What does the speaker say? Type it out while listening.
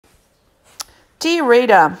Dear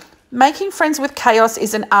reader, Making Friends with Chaos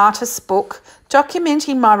is an artist's book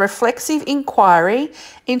documenting my reflexive inquiry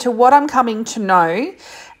into what I'm coming to know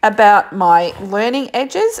about my learning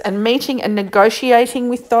edges and meeting and negotiating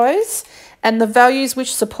with those and the values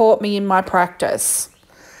which support me in my practice.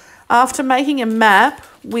 After making a map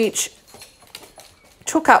which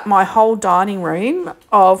took up my whole dining room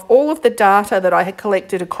of all of the data that I had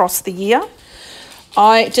collected across the year,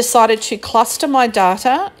 I decided to cluster my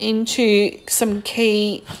data into some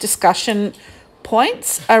key discussion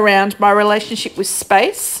points around my relationship with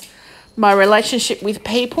space, my relationship with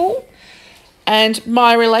people, and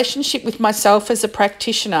my relationship with myself as a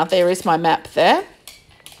practitioner. There is my map there.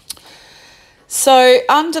 So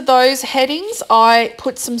under those headings, I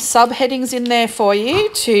put some subheadings in there for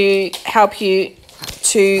you to help you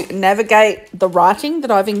to navigate the writing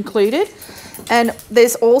that I've included. And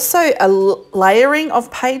there's also a layering of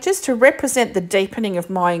pages to represent the deepening of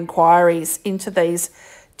my inquiries into these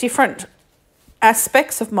different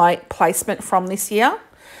aspects of my placement from this year.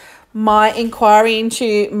 My inquiry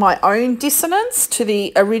into my own dissonance to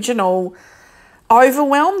the original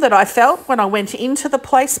overwhelm that I felt when I went into the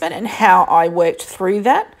placement and how I worked through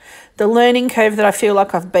that. The learning curve that I feel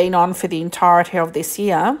like I've been on for the entirety of this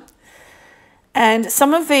year. And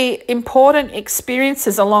some of the important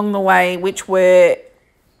experiences along the way, which were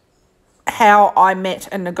how I met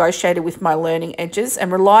and negotiated with my learning edges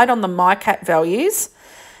and relied on the MIECAT values,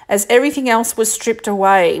 as everything else was stripped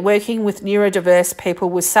away, working with neurodiverse people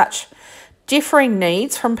with such differing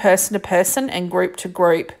needs from person to person and group to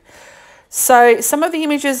group. So some of the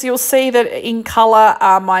images you'll see that in colour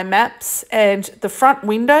are my maps and the front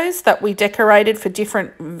windows that we decorated for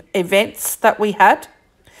different events that we had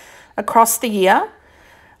across the year.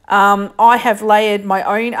 I have layered my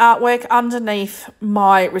own artwork underneath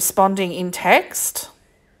my responding in text.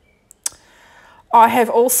 I have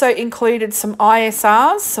also included some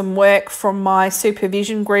ISRs, some work from my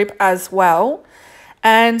supervision group as well,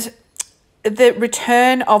 and the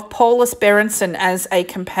return of Paulus Berenson as a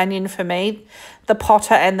companion for me, the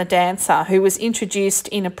potter and the dancer, who was introduced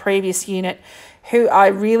in a previous unit, who I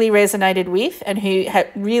really resonated with and who had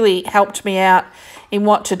really helped me out in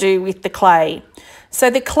what to do with the clay. So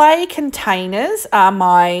the clay containers are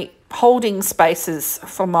my holding spaces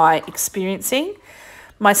for my experiencing,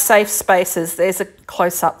 my safe spaces. There's a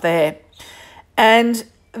close-up there. And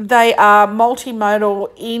they are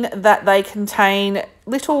multimodal in that they contain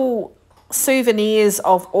little souvenirs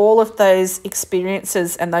of all of those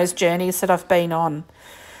experiences and those journeys that I've been on.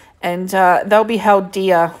 And they'll be held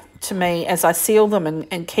dear to me as I seal them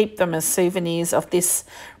and keep them as souvenirs of this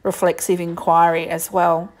reflexive inquiry as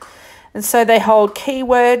well. And so they hold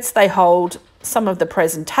keywords, they hold some of the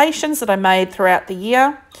presentations that I made throughout the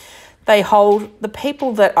year, they hold the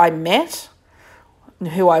people that I met and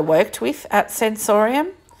who I worked with at Sensorium,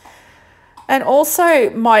 and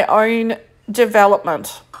also my own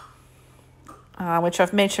development, which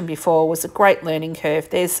I've mentioned before was a great learning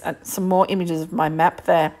curve. There's some more images of my map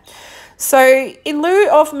there. So in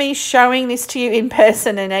lieu of me showing this to you in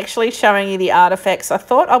person and actually showing you the artifacts, I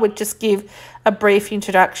thought I would just give a brief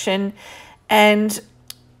introduction and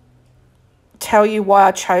tell you why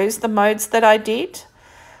I chose the modes that I did.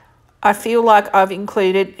 I feel like I've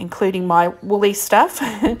including my woolly stuff,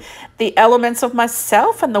 the elements of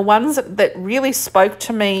myself and the ones that really spoke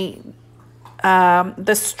to me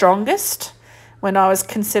the strongest when I was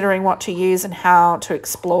considering what to use and how to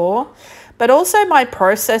explore. But also my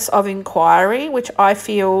process of inquiry, which I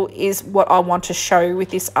feel is what I want to show with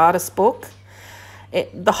this artist book.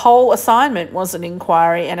 The whole assignment was an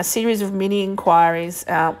inquiry and a series of mini inquiries,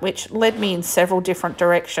 which led me in several different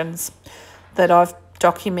directions that I've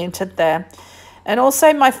documented there. And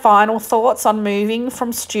also my final thoughts on moving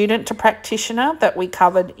from student to practitioner that we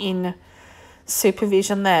covered in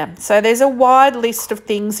supervision there. So there's a wide list of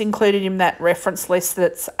things included in that reference list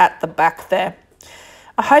that's at the back there.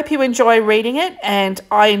 I hope you enjoy reading it, and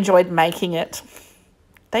I enjoyed making it.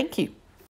 Thank you.